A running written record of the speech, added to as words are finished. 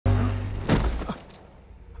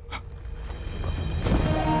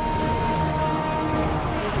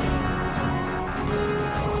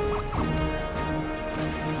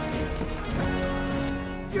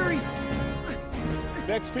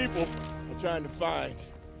next people are trying to find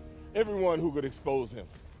everyone who could expose him.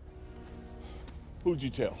 Who'd you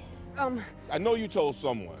tell? I know you told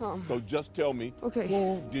someone, so just tell me, okay.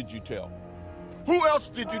 Who did you tell? Who else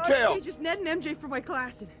did you tell? Okay, just Ned and MJ from my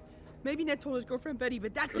class, and maybe Ned told his girlfriend Betty,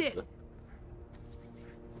 but that's it.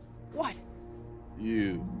 What?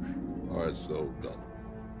 You are so dumb.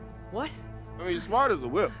 What? I mean, smart as a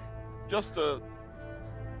whip. Just a...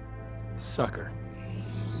 Sucker.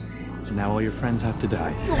 And now all your friends have to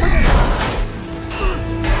die.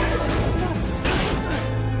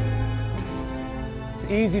 It's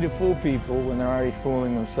easy to fool people when they're already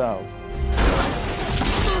fooling themselves.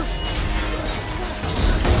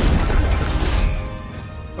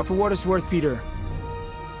 But for what it's worth, Peter,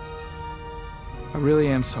 I really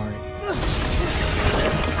am sorry.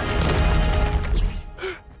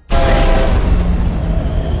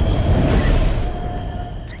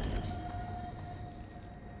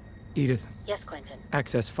 Edith. Yes, Quentin.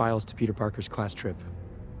 Access files to Peter Parker's class trip.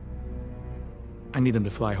 I need them to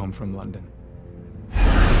fly home from London.